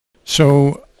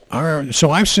So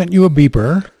I've sent you a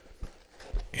beeper,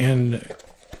 and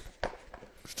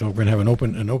so we're gonna have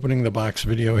an opening the box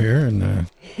video here, and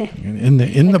in the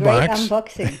great box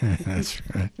unboxing. that's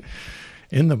right.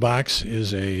 In the box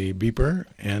is a beeper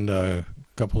and a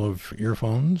couple of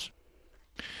earphones,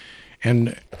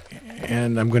 and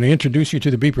I'm going to introduce you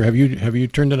to the beeper. Have you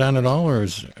turned it on at all, or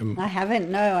is I haven't.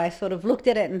 No, I sort of looked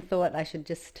at it and thought I should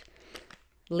just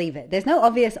leave it. There's no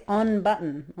obvious on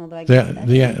button, although I guess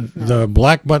the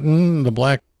black button, the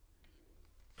black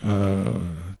the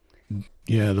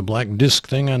black disc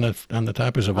thing on the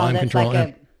top is a volume control.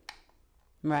 Like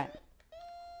right.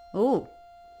 Ooh.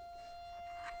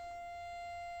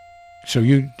 So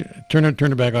you turn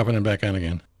it back off and then back on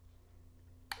again.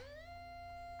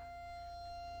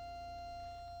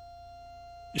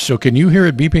 So can you hear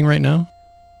it beeping right now?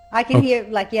 I can hear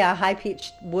a high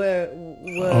pitched whir.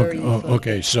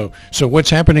 Okay. So what's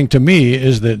happening to me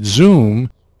is that Zoom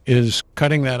is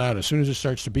cutting that out. As soon as it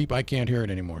starts to beep, I can't hear it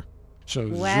anymore. So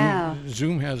wow.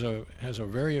 Zoom has a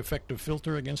very effective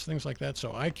filter against things like that.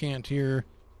 So I can't hear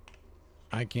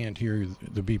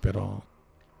the beep at all.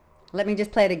 Let me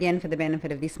just play it again for the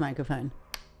benefit of this microphone.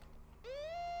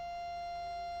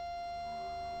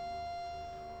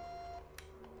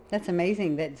 That's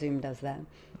amazing that Zoom does that.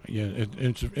 Yeah,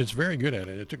 it's very good at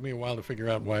it. It took me a while to figure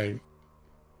out why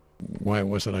it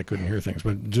was that I couldn't hear things,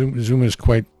 but Zoom is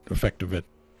quite effective at.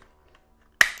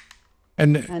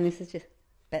 And this is just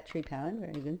battery powered.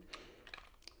 Very good.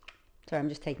 Sorry, I'm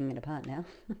just taking it apart now.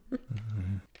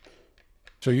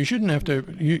 So you shouldn't have to.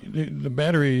 The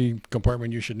battery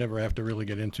compartment you should never have to really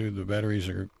get into. The batteries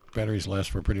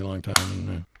last for a pretty long time.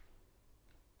 And,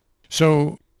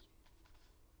 so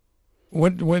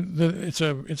it's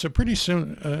a pretty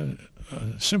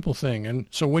simple thing. And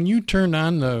so when you turn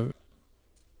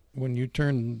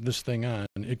this thing on,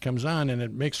 it comes on and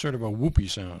it makes sort of a whoopee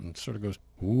sound. It sort of goes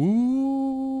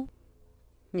whoo.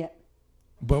 Yeah.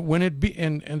 But when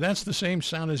and that's the same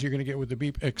sound as you're going to get with the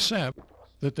beep, except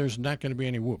that there's not going to be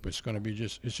any whoop. It's going to be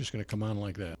it's just going to come on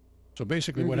like that. So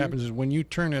basically what happens is when you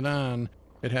turn it on,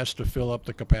 it has to fill up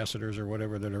the capacitors or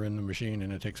whatever that are in the machine,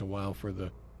 and it takes a while for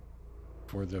the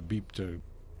beep to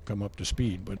come up to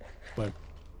speed. But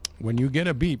when you get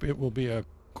a beep, it will be a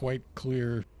quite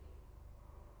clear,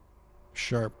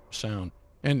 sharp sound.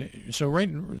 And so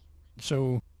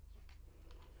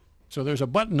there's a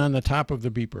button on the top of the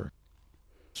beeper.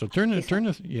 So turn that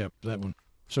one.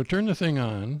 So turn the thing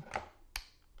on.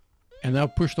 And now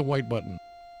push the white button,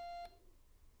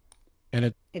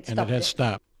 and it has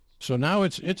stopped. So now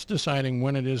it's deciding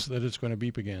when it is that it's going to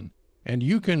beep again. And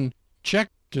you can check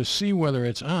to see whether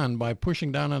it's on by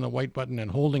pushing down on the white button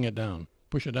and holding it down.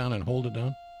 Push it down and hold it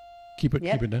down. Keep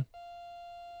it down.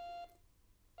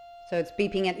 So it's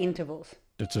beeping at intervals.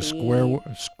 It's a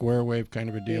square wave kind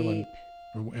of a deal, beep.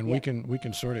 and we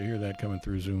can sort of hear that coming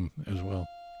through Zoom as well.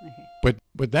 Okay.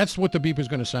 But that's what the beep is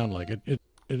going to sound like.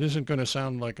 It isn't going to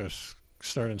sound like a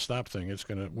start and stop thing. It's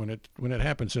going to when it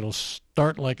happens, it'll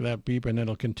start like that beep, and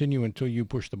it'll continue until you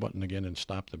push the button again and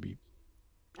stop the beep.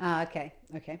 Okay.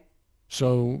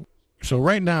 So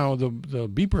right now the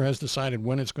beeper has decided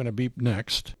when it's going to beep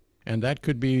next, and that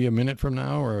could be a minute from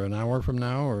now, or an hour from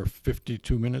now, or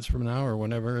 52 minutes from now, or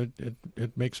whenever.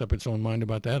 It makes up its own mind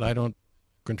about that. I don't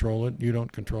control it. You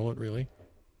don't control it really,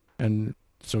 and.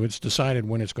 So it's decided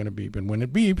when it's going to beep, and when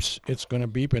it beeps, it's going to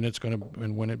beep, and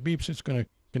when it beeps, it's going to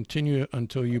continue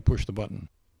until you push the button.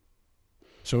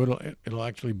 So it'll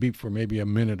actually beep for maybe a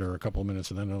minute or a couple of minutes,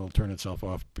 and then it'll turn itself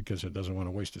off because it doesn't want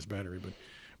to waste its battery.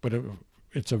 But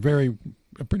it's a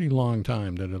pretty long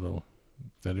time that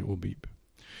it will beep.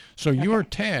 So okay. Your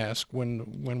task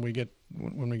when we get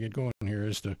going here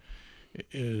is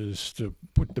to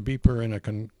put the beeper in a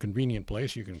convenient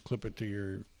place. You can clip it to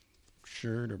your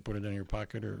shirt or put it in your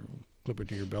pocket or clip it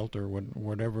to your belt or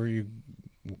wherever it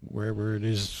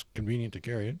is convenient to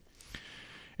carry it,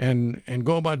 and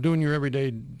go about doing your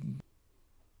everyday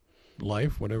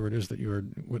life, whatever it is that you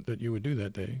would do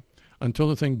that day, until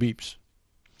the thing beeps.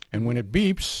 And when it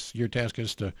beeps, your task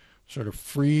is to sort of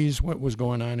freeze what was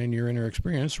going on in your inner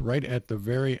experience right at the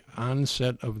very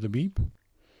onset of the beep,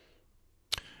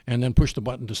 and then push the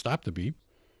button to stop the beep,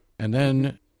 and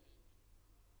then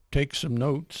take some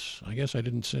notes. I guess I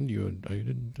didn't send you I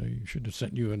should have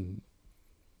sent you a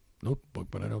notebook,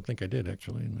 but I don't think I did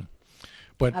actually.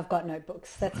 But I've got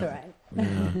notebooks. That's all right.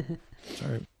 Yeah.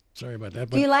 Sorry about that.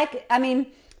 But do you like? I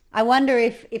mean, I wonder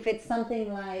if it's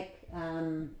something like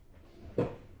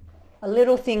a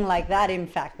little thing like that. In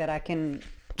fact, that I can.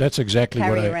 That's exactly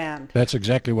carry around. That's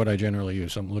exactly what I generally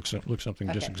use. Look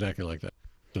something just exactly like that.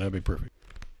 So that'd be perfect.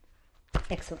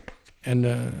 Excellent. and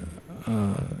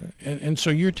so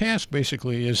your task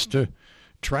basically is to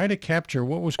try to capture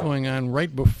what was going on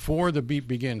right before the beep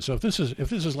begins. So if this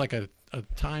is like a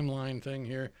timeline thing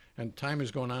here, and time is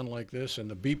going on like this, and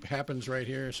the beep happens right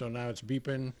here, so now it's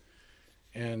beeping,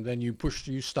 and then you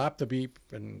stop the beep,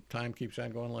 and time keeps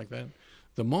on going like that.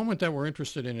 The moment that we're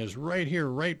interested in is right here,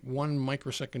 right 1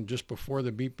 microsecond just before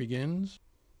the beep begins.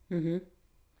 Mm-hmm.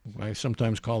 I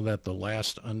sometimes call that the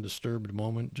last undisturbed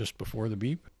moment just before the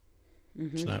beep.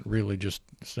 Mm-hmm. It's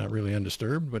not really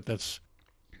undisturbed, but that's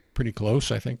pretty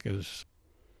close, I think, is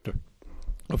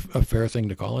a fair thing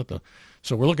to call it.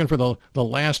 So we're looking for the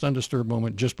last undisturbed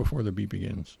moment just before the beep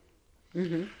begins.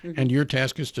 Mm-hmm, mm-hmm. And your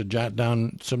task is to jot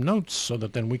down some notes so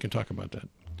that then we can talk about that.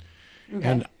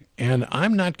 Okay. And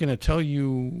I'm not going to tell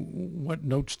you what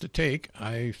notes to take.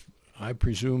 I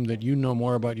presume that you know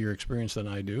more about your experience than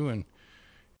I do,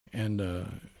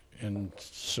 and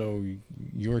so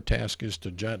your task is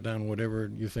to jot down whatever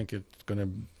you think it's going to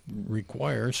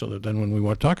require, so that then when we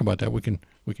want to talk about that, we can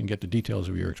get the details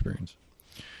of your experience.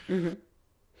 Mm-hmm.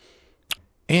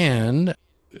 And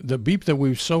the beep that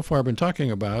we've so far been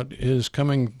talking about is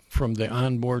coming from the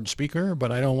onboard speaker,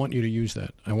 but I don't want you to use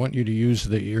that. I want you to use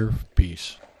the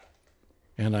earpiece.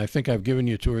 And I think I've given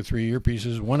you 2 or 3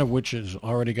 earpieces, one of which has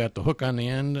already got the hook on the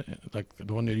end, like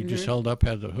the one that you just held up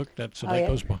had the hook.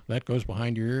 That goes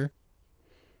behind your ear,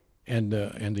 and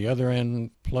the other end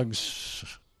plugs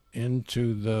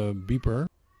into the beeper,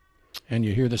 and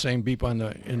you hear the same beep in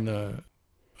the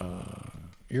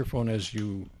earphone as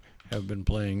you have been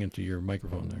playing into your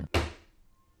microphone there.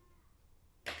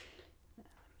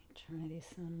 Try this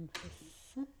on for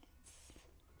size.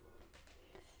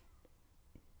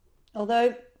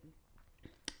 Although,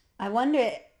 I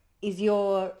wonder, is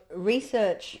your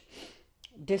research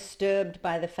disturbed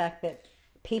by the fact that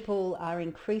people are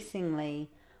increasingly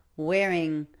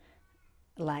wearing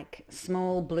like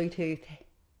small Bluetooth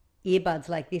earbuds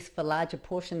like this for larger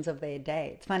portions of their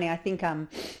day? It's funny, I think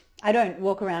I don't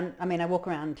walk around, I walk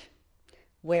around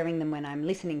wearing them when I'm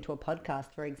listening to a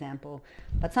podcast, for example,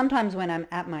 but sometimes when I'm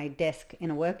at my desk in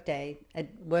a work day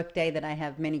that I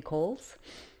have many calls,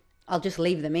 I'll just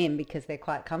leave them in because they're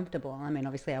quite comfortable.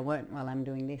 Obviously I won't while I'm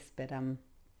doing this, but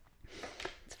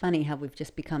it's funny how we've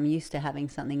just become used to having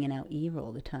something in our ear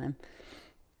all the time.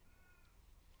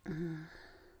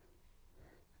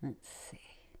 Let's see.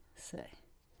 So,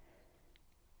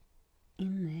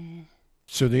 in there.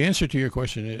 So the answer to your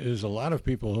question is a lot of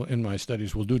people in my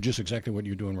studies will do just exactly what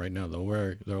you're doing right now. They'll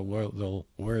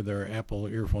wear their Apple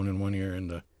earphone in one ear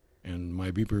and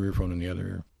my beeper earphone in the other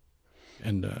ear.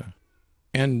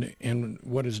 And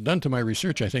what it's done to my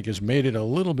research, I think, is made it a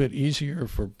little bit easier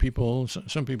for people.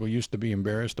 Some people used to be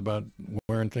embarrassed about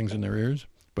wearing things in their ears,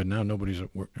 but now nobody's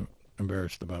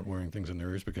embarrassed about wearing things in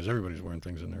their ears because everybody's wearing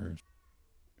things in their ears.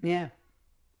 Yeah.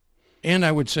 And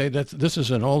I would say that this is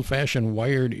an old-fashioned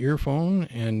wired earphone,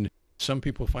 and some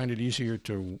people find it easier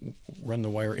to run the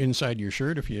wire inside your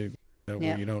shirt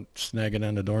where you don't snag it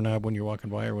on the doorknob when you're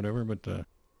walking by or whatever, but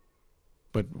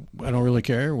I don't really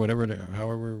care.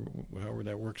 However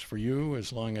that works for you,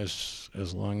 as long as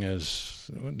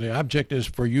the object is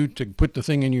for you to put the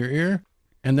thing in your ear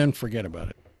and then forget about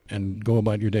it and go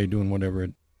about your day doing whatever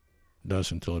it does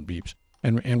until it beeps.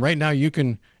 And right now you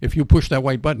can, if you push that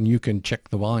white button, you can check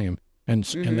the volume, and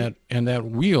that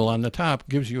wheel on the top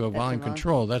gives you a volume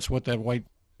control. That's what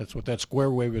that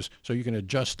square wave is. So you can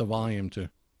adjust the volume to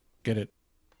get it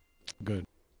good.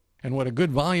 And what a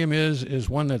good volume is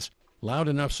one that's loud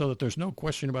enough so that there's no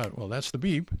question about, well, that's the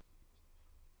beep,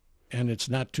 and it's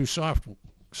not too soft,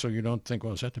 so you don't think,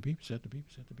 well, is that the beep? Is that the beep?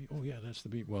 Is that the beep? Oh yeah, that's the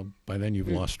beep. Well, by then you've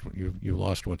lost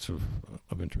what's of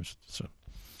interest. So,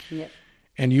 yeah.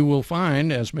 And you will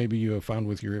find, as maybe you have found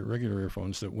with your regular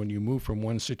earphones, that when you move from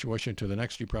one situation to the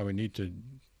next, you probably need to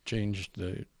change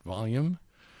the volume.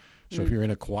 So if you're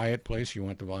in a quiet place, you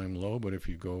want the volume low, but if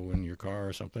you go in your car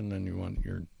or something, then you want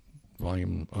your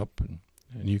volume up, and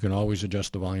you can always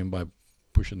adjust the volume by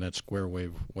pushing that square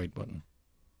wave white button.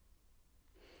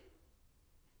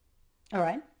 All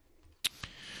right.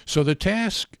 So the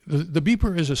task, the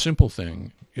beeper is a simple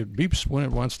thing. It beeps when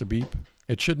it wants to beep.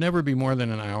 It should never be more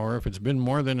than an hour. If it's been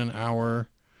more than an hour,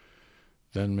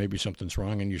 then maybe something's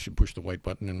wrong, and you should push the white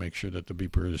button and make sure that the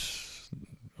beeper is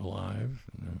alive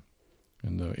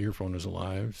and the earphone is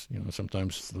alive.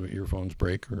 Sometimes the earphones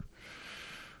break or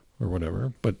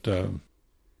whatever. But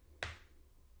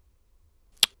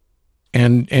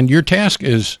and your task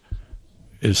is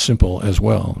simple as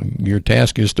well. Your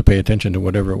task is to pay attention to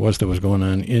whatever it was that was going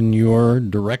on in your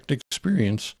direct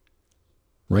experience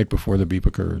right before the beep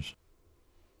occurs.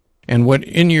 And what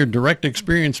in your direct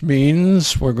experience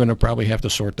means, we're going to probably have to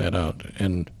sort that out.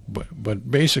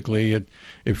 But basically,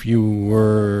 if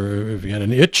you had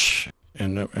an itch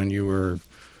and you were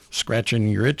scratching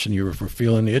your itch and you were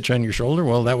feeling the itch on your shoulder,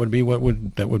 well, that would be what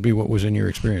was in your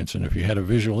experience. And if you had a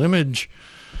visual image,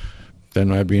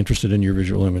 then I'd be interested in your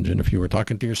visual image. And if you were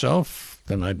talking to yourself,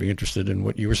 then I'd be interested in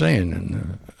what you were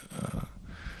saying.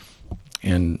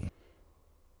 And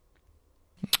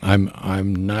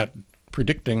I'm not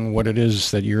predicting what it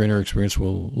is that your inner experience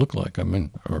will look like,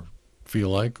 or feel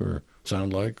like, or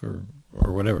sound like, or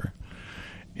whatever.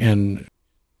 And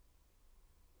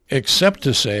except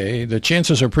to say the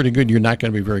chances are pretty good you're not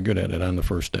going to be very good at it on the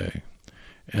first day.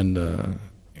 And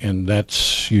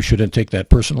that's, you shouldn't take that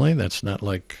personally. That's not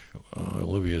like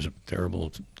Olivia's a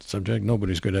terrible subject.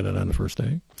 Nobody's good at it on the first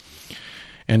day.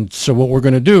 And so what we're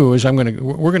going to do is we're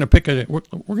going to pick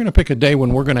a day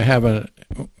when we're going to have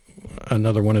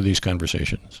another one of these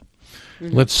conversations.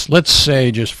 Mm-hmm. Let's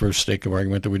say, just for sake of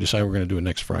argument, that we decide we're going to do it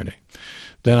next Friday.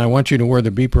 Then I want you to wear the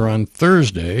beeper on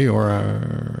Thursday, or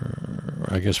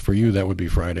I guess for you that would be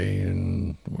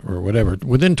Friday, or whatever.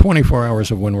 Within 24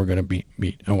 hours of when we're going to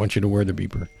meet, I want you to wear the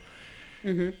beeper.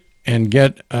 Mm-hmm. And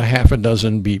get a half a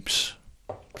dozen beeps,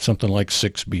 something like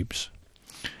 6 beeps.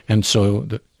 And so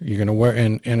you're going to wear,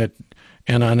 and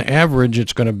on average,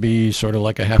 it's going to be sort of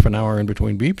like a half an hour in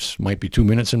between beeps. Might be 2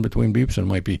 minutes in between beeps, and it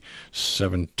might be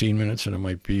 17 minutes, and it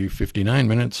might be 59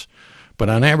 minutes. But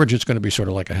on average, it's going to be sort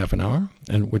of like a half an hour,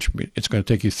 and which it's going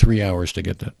to take you 3 hours to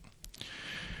get that,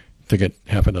 to get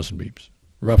half a dozen beeps,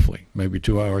 roughly. Maybe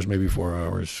 2 hours, maybe 4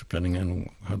 hours, depending on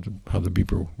how the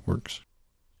beeper works.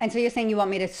 And so you're saying you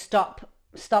want me to stop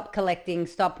collecting,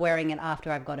 stop wearing it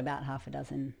after I've got about half a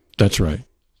dozen? That's right.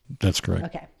 That's correct.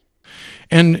 Okay.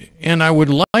 And I would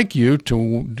like you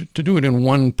to do it in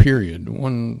one period,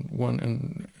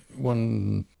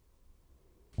 one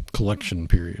collection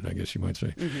period, I guess you might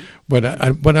say. Mm-hmm.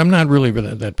 But I'm not really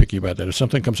that picky about that. If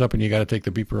something comes up and you got to take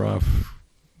the beeper off,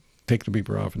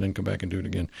 and then come back and do it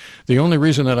again. The only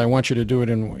reason that I want you to do it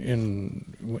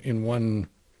in one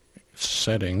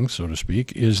setting, so to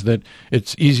speak, is that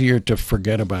it's easier to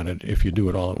forget about it if you do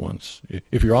it all at once.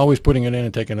 If you're always putting it in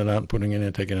and taking it out, putting it in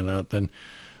and taking it out, then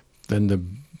the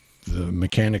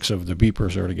mechanics of the beeper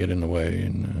sort of get in the way.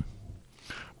 And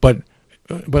but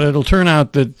it'll turn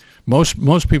out that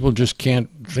most people just can't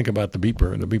think about the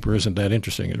beeper. The beeper isn't that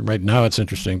interesting. Right now it's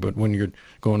interesting, but when you're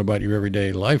going about your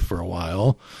everyday life for a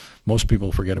while, most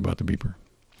people forget about the beeper.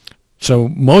 So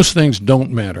most things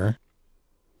don't matter,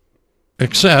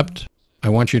 except I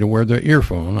want you to wear the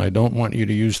earphone. I don't want you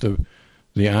to use the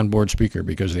onboard speaker,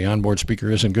 because the onboard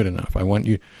speaker isn't good enough. I want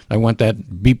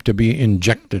that beep to be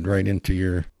injected right into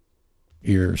your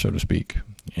ear, so to speak.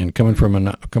 And coming from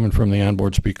the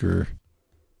onboard speaker,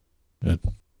 not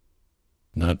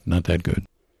that good.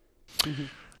 Mm-hmm.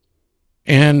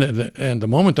 And the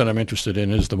moment that I'm interested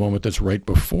in is the moment that's right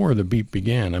before the beep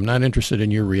began. I'm not interested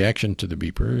in your reaction to the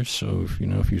beeper. So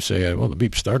if you say, well, the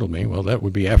beep startled me, well, that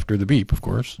would be after the beep, of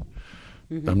course.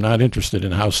 Mm-hmm. I'm not interested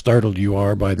in how startled you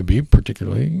are by the beep,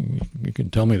 particularly. You can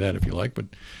tell me that if you like,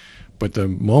 but the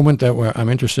moment that I'm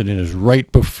interested in is right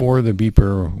before the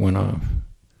beeper went off.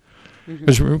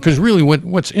 Because really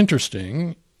what's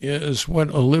interesting is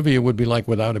what Olivia would be like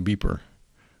without a beeper.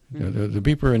 Mm-hmm. The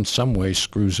beeper in some way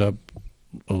screws up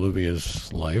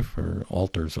Olivia's life, or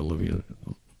alters Olivia's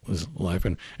life.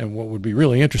 And what would be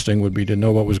really interesting would be to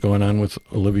know what was going on with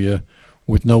Olivia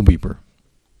with no beeper.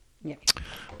 Yeah.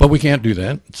 But we can't do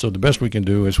that. So the best we can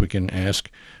do is we can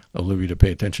ask Olivia to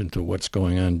pay attention to what's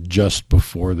going on just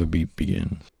before the beep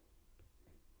begins.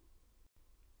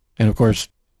 And of course,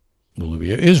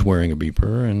 Olivia is wearing a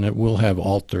beeper, and it will have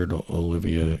altered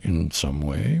Olivia in some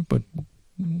way, but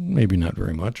maybe not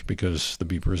very much, because the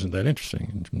beeper isn't that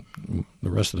interesting. The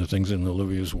rest of the things in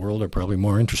Olivia's world are probably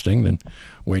more interesting than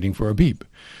waiting for a beep.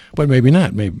 But maybe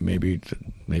not. Maybe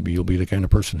you'll be the kind of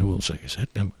person who will say,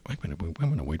 I'm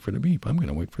going to wait for the beep. I'm going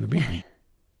to wait for the beep.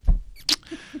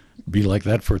 Be like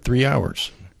that for 3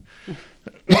 hours.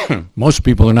 Most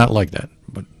people are not like that.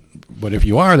 But if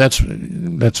you are, that's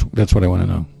what I want to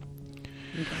know.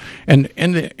 And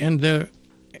the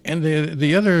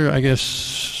other, I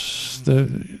guess,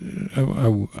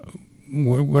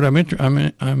 what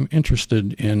I'm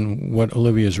interested in what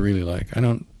Olivia is really like. I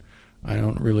don't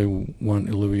really want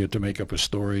Olivia to make up a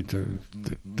story to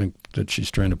think that she's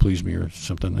trying to please me or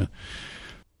something.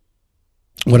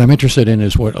 What I'm interested in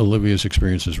is what Olivia's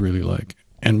experience is really like.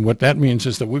 And what that means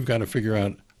is that we've got to figure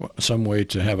out some way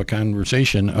to have a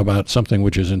conversation about something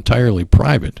which is entirely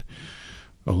private.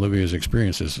 Olivia's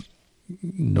experiences.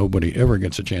 Nobody ever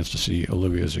gets a chance to see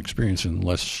Olivia's experience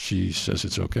unless she says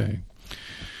it's okay.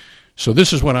 So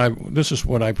this is what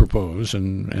I propose,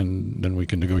 and then we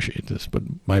can negotiate this. But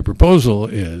my proposal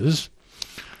is,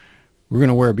 we're going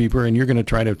to wear a beeper, and you're going to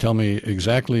try to tell me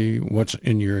exactly what's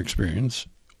in your experience,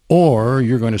 or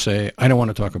you're going to say, I don't want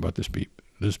to talk about this beep.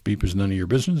 This beep is none of your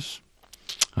business.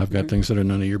 I've got things that are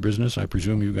none of your business. I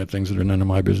presume you've got things that are none of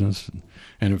my business.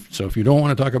 And if you don't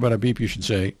want to talk about a beep, you should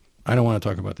say, I don't want to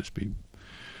talk about this beep.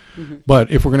 But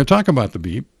if we're going to talk about the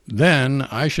beep, then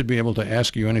I should be able to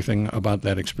ask you anything about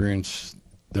that experience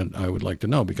that I would like to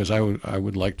know, because I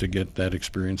would like to get that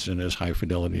experience in as high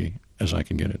fidelity as I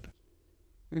can get it.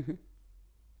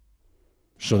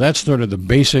 So that's sort of the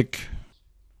basic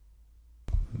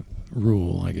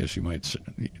rule, I guess you might say,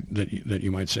 that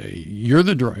you might say.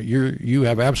 You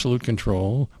have absolute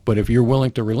control, but if you're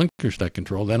willing to relinquish that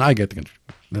control, then I get to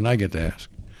ask.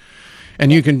 And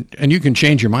you can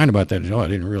change your mind about that. Oh, I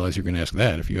didn't realize you were going to ask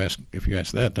that. If you ask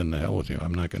that, then the hell with you.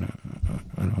 I'm not going to.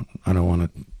 I don't want to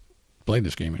play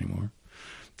this game anymore.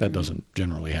 That doesn't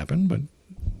generally happen, but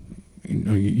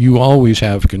you always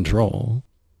have control.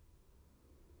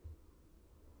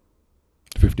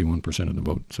 51% of the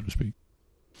vote, so to speak.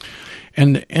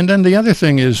 And then the other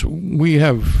thing is we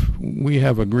have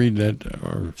agreed that,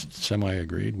 or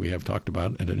semi-agreed, we have talked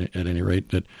about at any rate,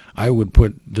 that I would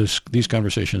put these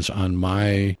conversations on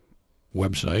my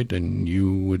website, and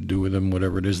you would do with them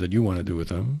whatever it is that you want to do with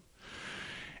them.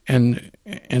 And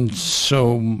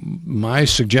so my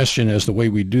suggestion as the way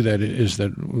we do that is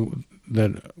that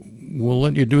we'll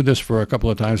let you do this for a couple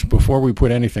of times before we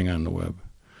put anything on the web.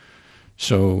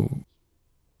 So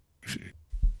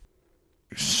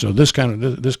this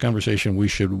conversation, we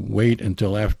should wait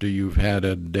until after you've had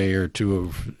a day or two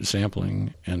of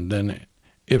sampling, and then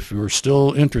if you're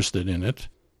still interested in it,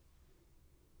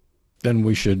 then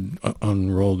we should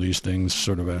unroll these things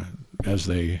sort of as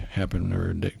they happen,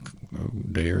 or a day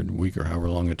or a week or however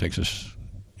long it takes us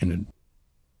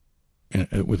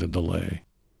with a delay.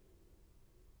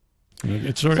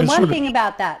 One thing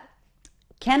about that,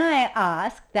 can I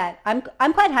ask that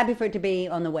I'm quite happy for it to be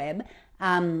on the web.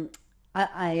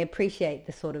 I appreciate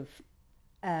the sort of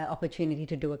opportunity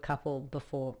to do a couple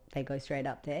before they go straight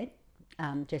up there,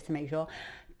 just to make sure.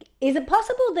 Is it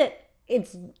possible that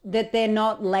they're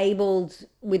not labeled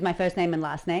with my first name and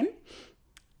last name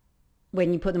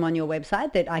when you put them on your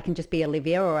website? That I can just be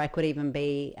Olivia, or I could even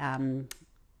be.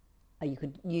 You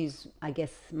could use, I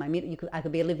guess, I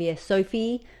could be Olivia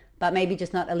Sophie, but maybe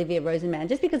just not Olivia Rosenman,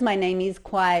 just because my name is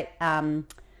quite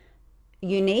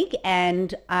unique,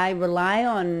 and I rely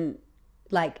on,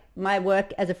 like, my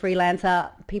work as a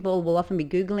freelancer. People will often be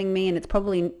Googling me, and it's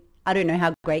probably, I don't know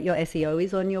how great your SEO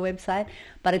is on your website,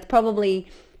 but it's probably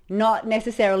not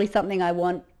necessarily something I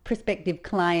want prospective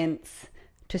clients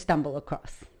to stumble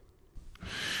across.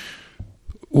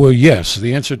 Well, yes.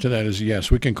 The answer to that is yes.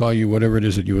 We can call you whatever it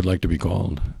is that you would like to be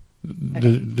called.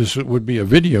 Okay. This would be a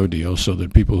video deal so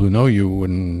that people who know you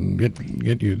wouldn't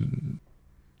get you.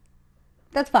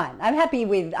 That's fine. I'm happy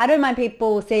with, I don't mind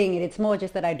people seeing it. It's more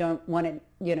just that I don't want it,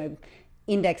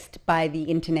 indexed by the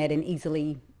internet and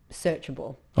easily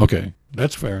searchable. Okay,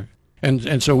 that's fair.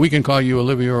 And so we can call you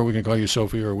Olivia, or we can call you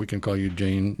Sophie, or we can call you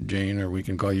Jane, or we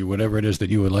can call you whatever it is that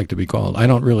you would like to be called. I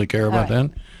don't really care about that.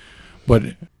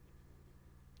 But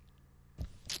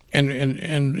and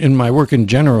in my work in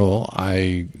general,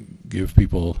 I give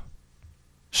people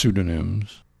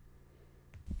pseudonyms,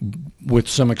 with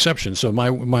some exceptions. So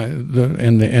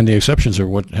the exceptions are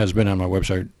what has been on my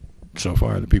website so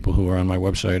far. The people who are on my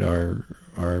website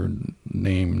are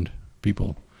named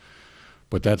people,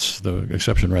 but that's the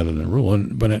exception rather than the rule.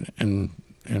 And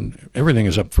everything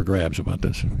is up for grabs about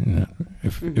this.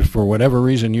 If for whatever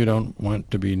reason you don't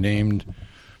want to be named,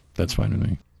 that's fine with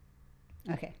me.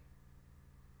 Okay.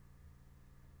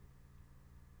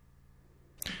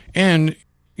 And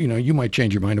you might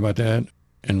change your mind about that.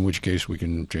 In which case we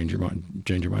can change your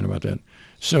mind about that.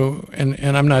 So,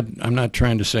 and I'm not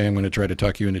trying to say I'm going to try to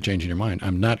talk you into changing your mind.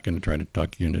 I'm not going to try to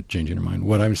talk you into changing your mind.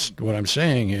 What I'm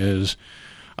saying is,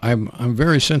 I'm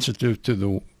very sensitive to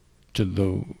the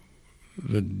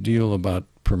deal about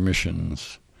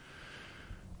permissions,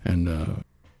 and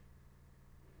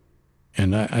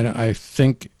I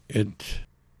think it.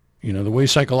 The way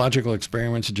psychological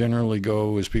experiments generally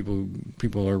go is people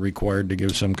are required to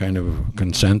give some kind of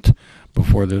consent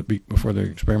before the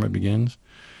experiment begins,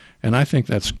 and I think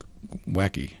that's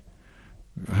wacky.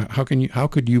 How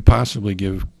could you possibly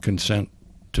give consent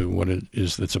to what it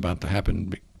is that's about to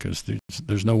happen? Because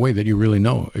there's no way that you really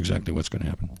know exactly what's going to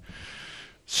happen.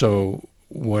 So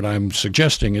what I'm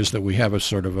suggesting is that we have a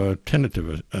sort of a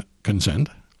tentative consent,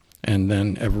 and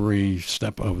then every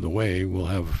step of the way we'll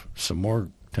have some more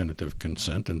tentative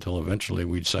consent until eventually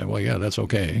we'd say, well, yeah, that's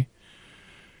okay.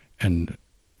 and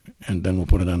then we'll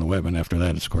put it on the web. And after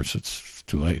that, of course, it's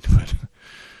too late.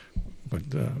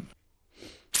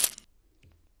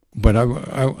 But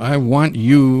I want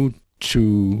you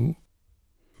to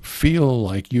feel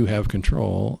like you have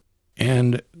control,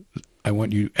 and I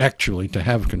want you actually to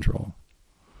have control.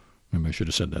 Maybe I should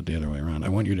have said that the other way around. I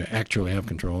want you to actually have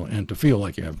control and to feel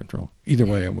like you have control. Either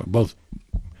way, both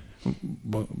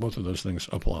of those things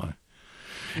apply.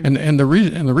 Mm-hmm. And the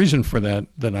reason for that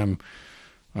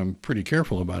I'm pretty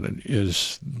careful about it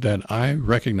is that I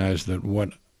recognize that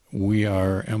what we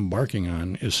are embarking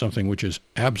on is something which is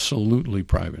absolutely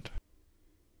private.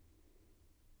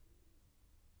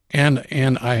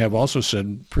 And I have also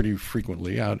said pretty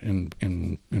frequently out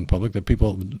in public that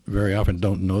people very often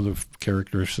don't know the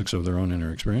characteristics of their own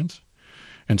inner experience.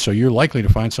 And so you're likely to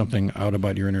find something out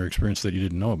about your inner experience that you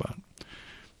didn't know about.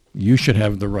 You should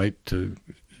have the right to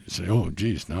say, oh,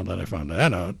 geez, now that I found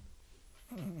that out,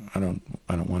 I don't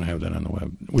want to have that on the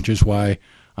web, which is why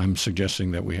I'm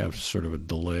suggesting that we have sort of a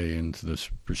delay into this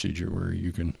procedure where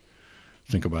you can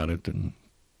think about it and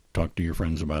talk to your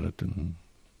friends about it and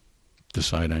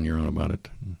decide on your own about it.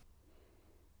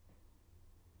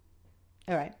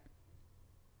 All right.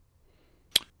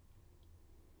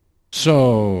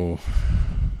 So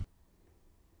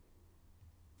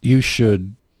you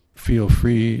should feel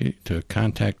free to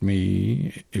contact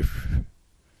me if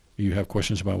you have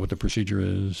questions about what the procedure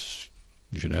is.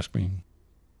 You should ask me.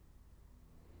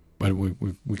 But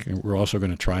we're also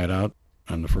going to try it out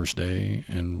on the first day,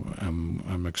 and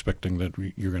I'm expecting that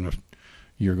you're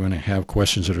going to have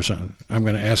questions that are. I'm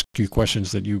going to ask you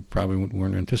questions that you probably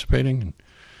weren't anticipating,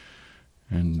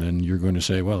 and then you're going to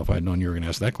say, well, if I'd known you were going to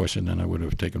ask that question, then I would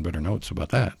have taken better notes about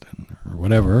that, or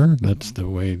whatever. That's the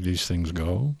way these things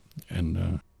go,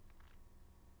 and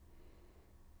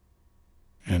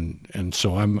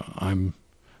so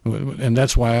and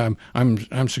that's why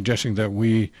I'm suggesting that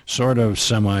we sort of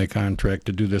semi-contract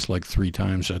to do this like 3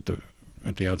 times at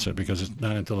the outset, because it's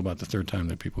not until about the 3rd time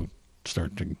that people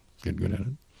start to get good at it.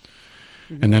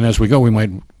 Mm-hmm. And then as we go, we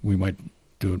might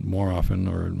do it more often,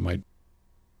 or it might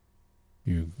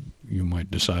you might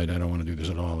decide I don't want to do this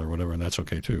at all or whatever, and that's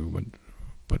okay too.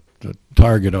 But the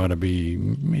target ought to be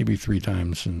maybe 3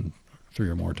 times and 3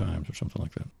 or more times or something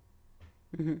like that.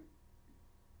 Mm-hmm.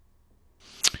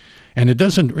 And it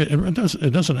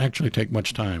doesn't actually take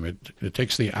much time. It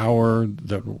takes the hour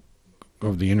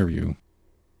of the interview.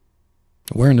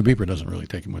 Wearing the beeper doesn't really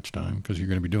take much time, because you're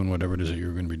going to be doing whatever it is that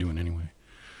you're going to be doing anyway.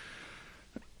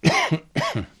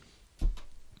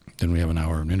 Then we have an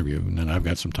hour of an interview, and then I've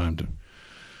got some time to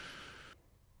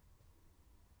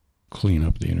clean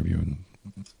up the interview and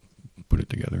put it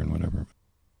together and whatever.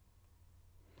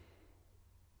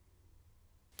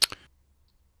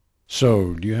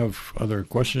 So, do you have other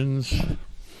questions?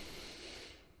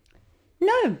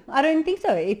 No, I don't think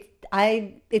so.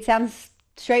 It sounds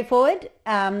straightforward.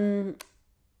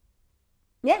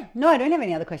 Yeah, no, I don't have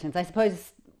any other questions. I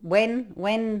suppose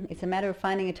when it's a matter of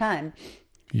finding a time.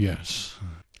 Yes.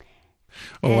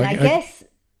 Oh, and I guess.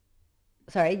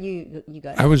 Sorry, you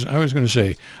go. I was going to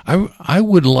say I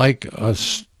would like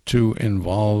us to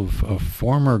involve a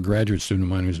former graduate student of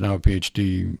mine who's now a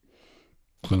PhD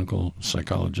clinical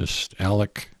psychologist,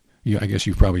 Alec. I guess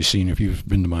you've probably seen, if you've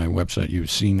been to my website, you've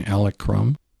seen Alec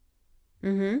Crum.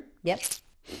 Mm-hmm. Yep.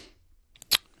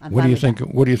 What do you think?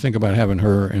 What do you think about having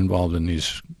her involved in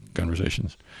these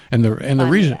conversations? And the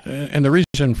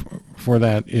reason for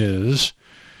that is,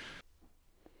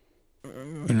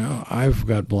 I've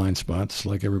got blind spots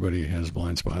like everybody has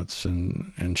blind spots,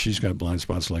 and she's got blind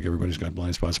spots like everybody's got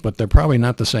blind spots, but they're probably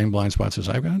not the same blind spots as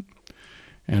I've got.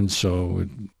 And so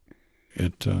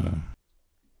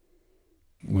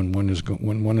when one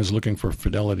is looking for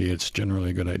fidelity, it's generally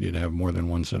a good idea to have more than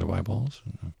one set of eyeballs.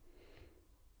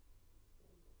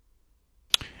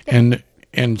 And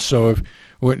so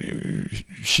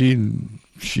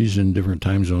she's in different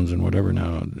time zones and whatever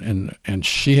now, and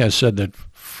she has said that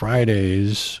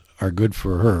Fridays are good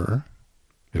for her.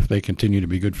 If they continue to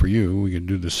be good for you, we could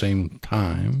do the same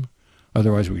time.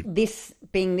 Otherwise, this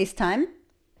being this time.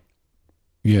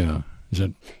 Yeah. Is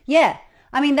that? Yeah.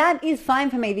 I mean, that is fine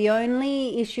for me. The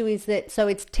only issue is that, so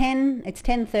it's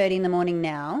 10:30 in the morning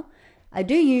now. I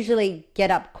do usually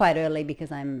get up quite early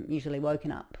because I'm usually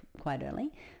woken up quite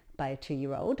early by a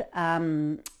 2-year-old.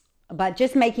 But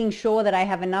just making sure that I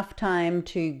have enough time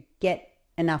to get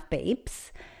enough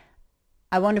beeps.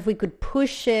 I wonder if we could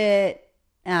push it,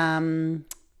 so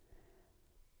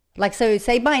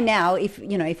say by now, if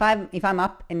I'm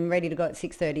up and ready to go at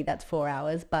 6:30, that's 4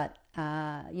 hours, but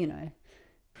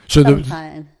So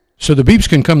the beeps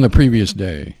can come the previous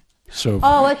day. So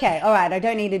Oh, okay. All right. I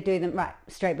don't need to do them right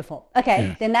straight before. Okay,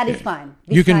 Yeah. then that is fine.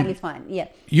 You This can- time is fine. Yeah.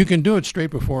 you can do it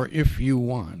straight before if you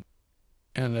want.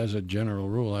 And as a general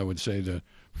rule, I would say the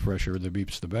fresher the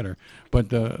beeps, the better. But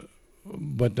that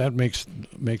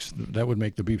that would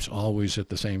make the beeps always at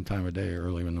the same time of day,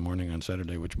 early in the morning on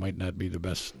Saturday, which might not be the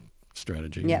best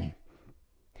strategy. Yeah.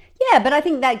 Yeah, but I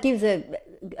think that gives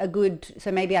a good.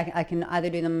 So maybe I can either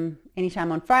do them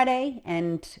anytime on Friday,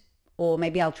 or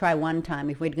maybe I'll try one time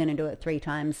if we're going to do it 3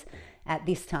 times at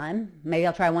this time. Maybe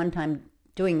I'll try one time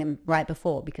doing them right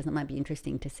before, because it might be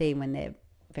interesting to see when they're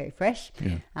very fresh.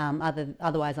 Yeah.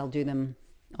 Otherwise, I'll do them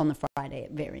on the Friday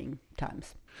at varying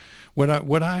times.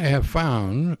 What I have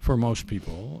found for most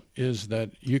people is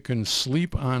that you can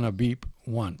sleep on a beep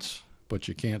once, but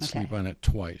you can't sleep on it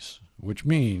twice, which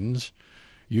means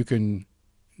you can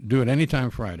do it anytime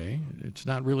Friday. It's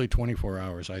not really 24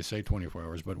 hours. I say 24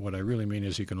 hours, but what I really mean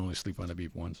is you can only sleep on a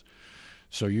beep once.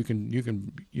 So you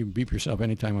beep yourself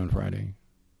anytime on Friday,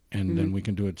 and then we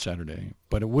can do it Saturday.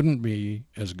 But it wouldn't be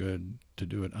as good to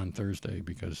do it on Thursday,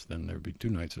 because then there'd be 2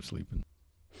 nights of sleeping.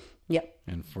 Yep.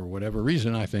 And for whatever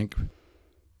reason, I think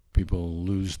people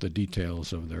lose the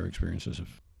details of their experiences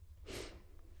of.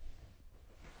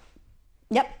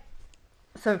 Yep.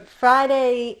 So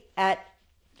Friday at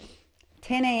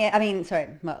 10 a.m. I mean, sorry,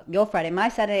 well, your Friday, my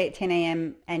Saturday at 10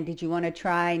 a.m. And did you want to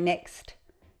try next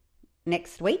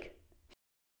week?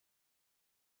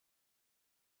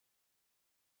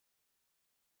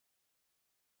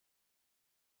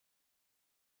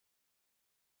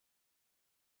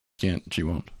 She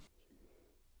won't.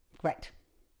 Great.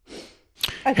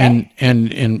 Okay.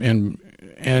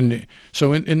 And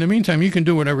so in the meantime, you can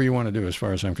do whatever you want to do, as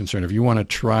far as I'm concerned. If you want to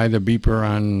try the beeper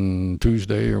on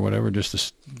Tuesday or whatever,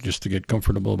 just to get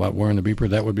comfortable about wearing the beeper,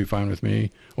 that would be fine with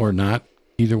me. Or not.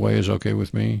 Either way is okay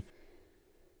with me.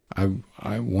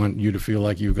 I want you to feel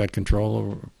like you've got control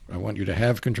over. I want you to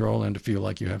have control and to feel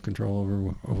like you have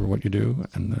control over what you do.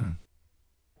 And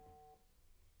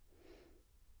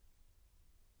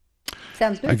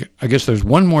sounds good. I guess there's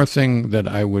one more thing that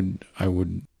I would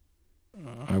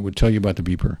tell you about the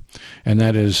beeper, and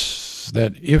that is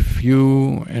that if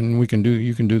you can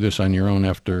do this on your own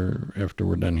after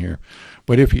we're done here,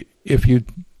 but if the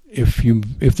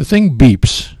thing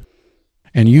beeps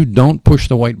and you don't push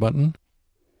the white button,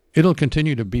 it'll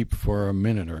continue to beep for a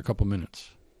minute or a couple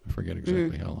minutes. I forget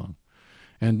exactly how long,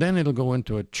 and then it'll go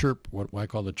into a chirp, what I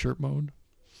call the chirp mode,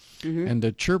 and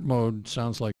the chirp mode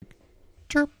sounds like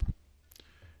chirp.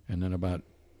 And then about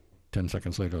 10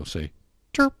 seconds later, it'll say,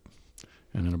 chirp.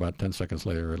 And then about 10 seconds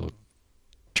later, it'll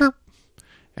chirp.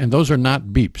 And those are not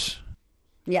beeps.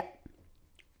 Yeah.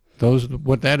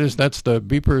 What that is, that's the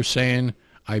beeper saying,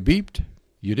 I beeped,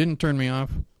 you didn't turn me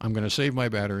off, I'm going to save my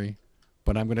battery,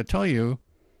 but I'm going to tell you,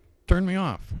 turn me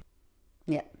off.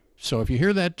 Yeah. So if you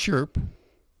hear that chirp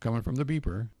coming from the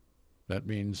beeper, that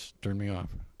means turn me off.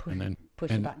 Push the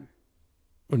button.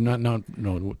 No,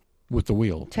 with the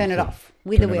wheel. Turn it off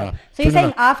with the wheel. So you're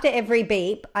saying after every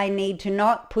beep, I need to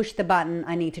not push the button,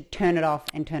 I need to turn it off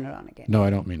and turn it on again. No, I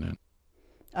don't mean that.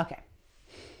 Okay.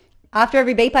 After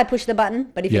every beep, I push the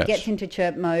button, but if Yes. it gets into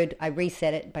chirp mode, I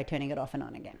reset it by turning it off and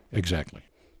on again. Exactly.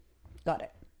 Got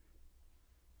it.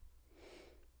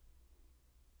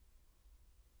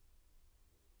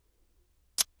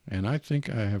 And I think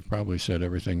I have probably said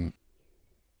everything.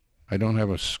 I don't have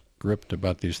a script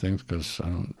about these things because I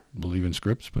don't believe in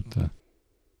scripts, but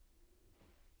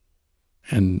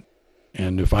and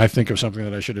if I think of something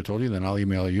that I should have told you, then I'll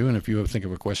email you. And if you think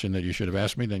of a question that you should have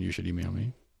asked me, then you should email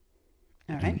me.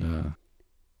 All right.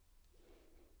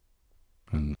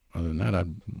 And other than that,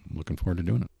 I'm looking forward to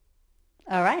doing it.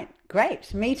 All right.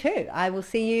 Great. Me too. I will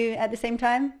see you at the same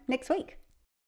time next week.